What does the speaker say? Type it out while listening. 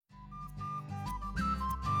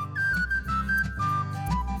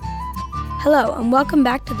Hello, and welcome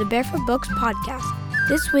back to the Barefoot Books podcast.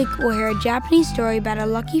 This week, we'll hear a Japanese story about a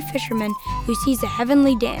lucky fisherman who sees a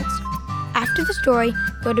heavenly dance. After the story,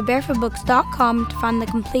 go to barefootbooks.com to find the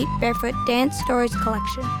complete Barefoot Dance Stories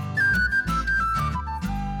collection.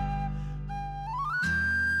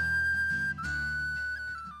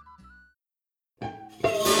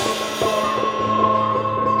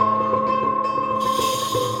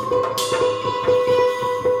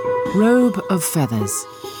 Robe of Feathers,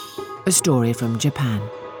 a story from Japan.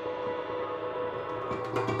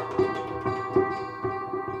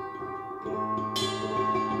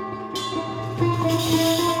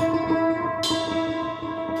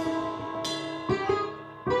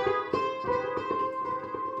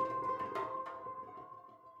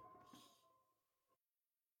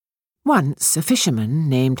 Once a fisherman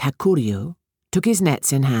named Hakuryo took his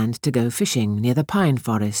nets in hand to go fishing near the pine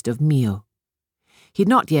forest of Mio. He had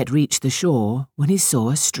not yet reached the shore when he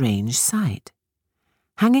saw a strange sight.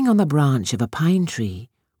 Hanging on the branch of a pine tree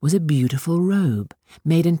was a beautiful robe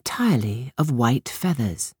made entirely of white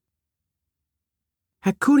feathers.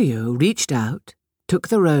 Hakuryo reached out, took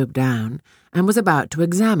the robe down, and was about to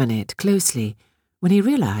examine it closely when he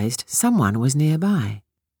realized someone was nearby.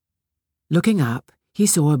 Looking up, he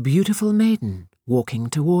saw a beautiful maiden walking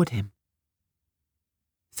toward him.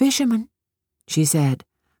 "Fisherman," she said,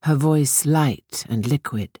 her voice light and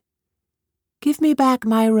liquid. "Give me back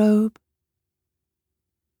my robe."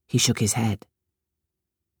 He shook his head.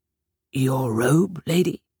 "Your robe,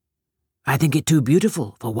 lady? I think it too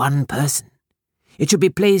beautiful for one person. It should be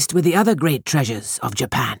placed with the other great treasures of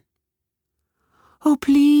Japan." "Oh,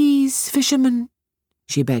 please, fisherman,"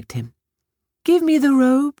 she begged him. "Give me the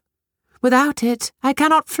robe. Without it, I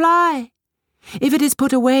cannot fly. If it is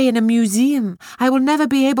put away in a museum, I will never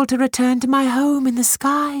be able to return to my home in the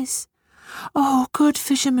skies. Oh, good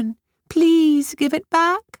fisherman, please give it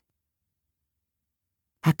back."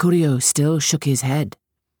 Hakuryo still shook his head.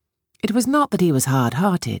 It was not that he was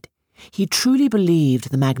hard-hearted. He truly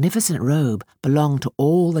believed the magnificent robe belonged to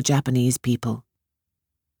all the Japanese people.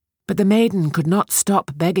 But the maiden could not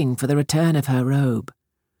stop begging for the return of her robe.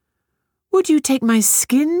 "Would you take my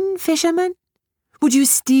skin, fisherman? Would you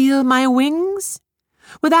steal my wings?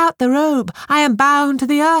 Without the robe, I am bound to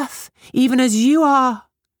the earth, even as you are."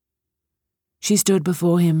 She stood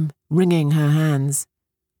before him, wringing her hands.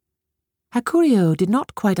 Hakuryo did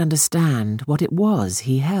not quite understand what it was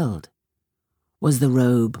he held. Was the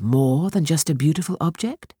robe more than just a beautiful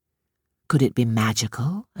object? Could it be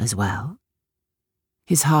magical as well?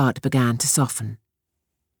 His heart began to soften.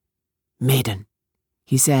 "Maiden,"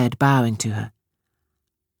 he said, bowing to her,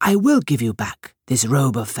 "I will give you back this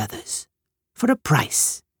robe of feathers, for a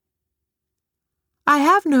price." "I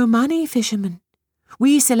have no money, fisherman.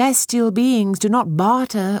 We celestial beings do not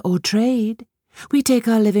barter or trade. We take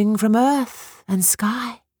our living from earth and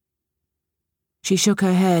sky." She shook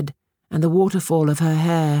her head, and the waterfall of her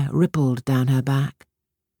hair rippled down her back.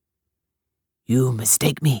 "You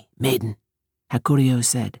mistake me, maiden," Hakuryo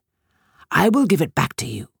said. "I will give it back to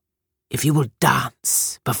you, if you will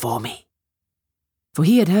dance before me." For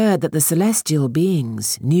he had heard that the celestial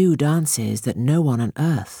beings knew dances that no one on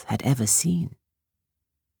earth had ever seen.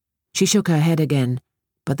 She shook her head again,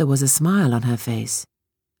 but there was a smile on her face.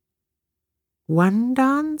 "One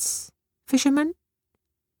dance, fisherman?"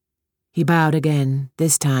 He bowed again,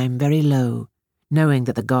 this time very low, knowing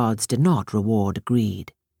that the gods did not reward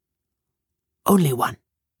greed. "Only one."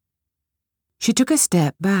 She took a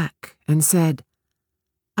step back and said,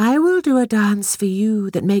 "I will do a dance for you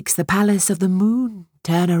that makes the palace of the moon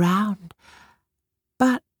turn around.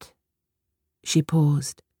 But—" She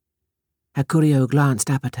paused. Hakuryo glanced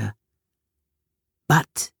up at her.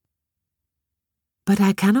 "But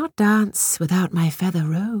I cannot dance without my feather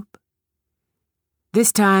robe."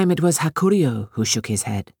 This time it was Hakuryo who shook his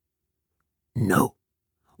head. "No.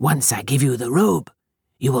 Once I give you the robe,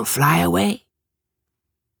 you will fly away."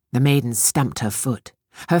 The maiden stamped her foot.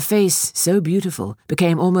 Her face, so beautiful,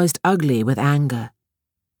 became almost ugly with anger.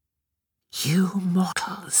 "You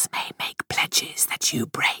mortals may make pledges that you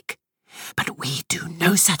break, but we do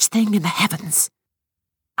no such thing in the heavens.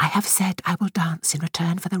 I have said I will dance in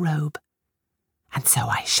return for the robe, and so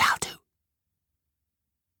I shall do."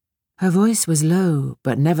 Her voice was low,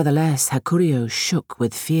 but nevertheless Hakuryo shook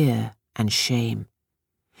with fear and shame.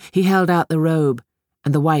 He held out the robe,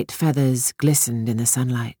 and the white feathers glistened in the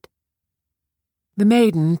sunlight. The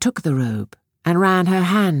maiden took the robe and ran her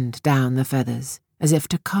hand down the feathers, as if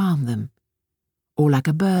to calm them, or like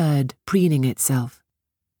a bird preening itself.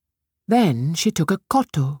 Then she took a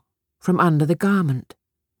koto from under the garment,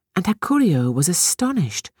 and Hakuryo was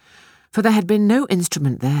astonished, for there had been no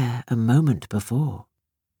instrument there a moment before.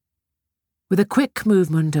 With a quick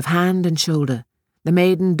movement of hand and shoulder, the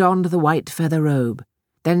maiden donned the white feather robe,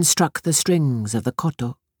 then struck the strings of the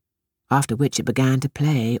koto, after which it began to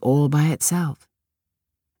play all by itself.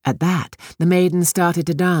 At that, the maiden started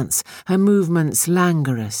to dance, her movements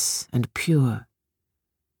languorous and pure.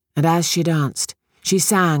 And as she danced, she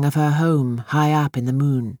sang of her home high up in the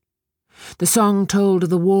moon. The song told of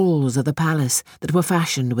the walls of the palace that were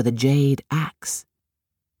fashioned with a jade axe.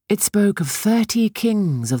 It spoke of 30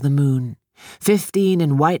 kings of the moon, 15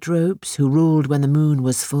 in white robes who ruled when the moon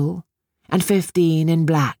was full, and 15 in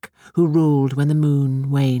black who ruled when the moon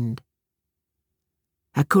waned.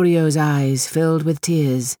 Hakuryo's eyes filled with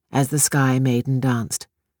tears as the Sky Maiden danced,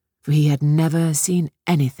 for he had never seen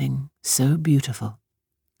anything so beautiful.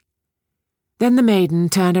 Then the maiden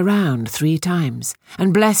turned around 3 times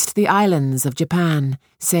and blessed the islands of Japan,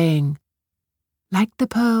 saying, "Like the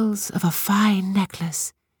pearls of a fine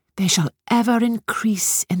necklace, they shall ever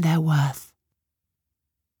increase in their worth."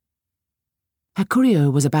 Hakuryo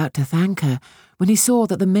was about to thank her when he saw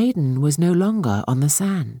that the maiden was no longer on the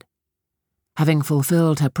sand. Having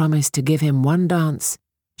fulfilled her promise to give him one dance,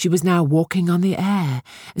 she was now walking on the air,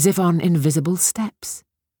 as if on invisible steps.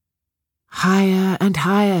 Higher and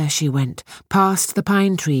higher she went, past the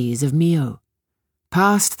pine trees of Mio,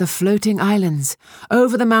 past the floating islands,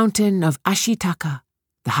 over the mountain of Ashitaka,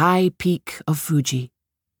 the high peak of Fuji.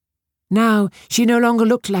 Now she no longer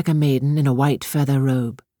looked like a maiden in a white feather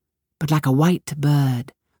robe, but like a white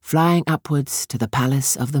bird flying upwards to the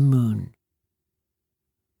palace of the moon.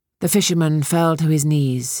 The fisherman fell to his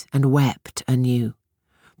knees and wept anew,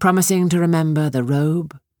 promising to remember the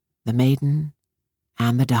robe, the maiden,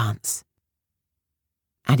 and the dance.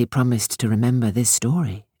 And he promised to remember this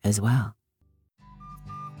story as well.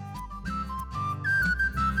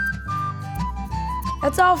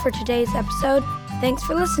 That's all for today's episode. Thanks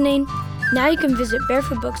for listening. Now you can visit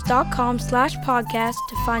barefootbooks.com/podcast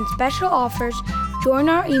to find special offers, join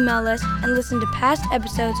our email list, and listen to past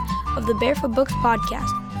episodes of the Barefoot Books podcast.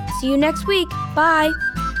 See you next week. Bye.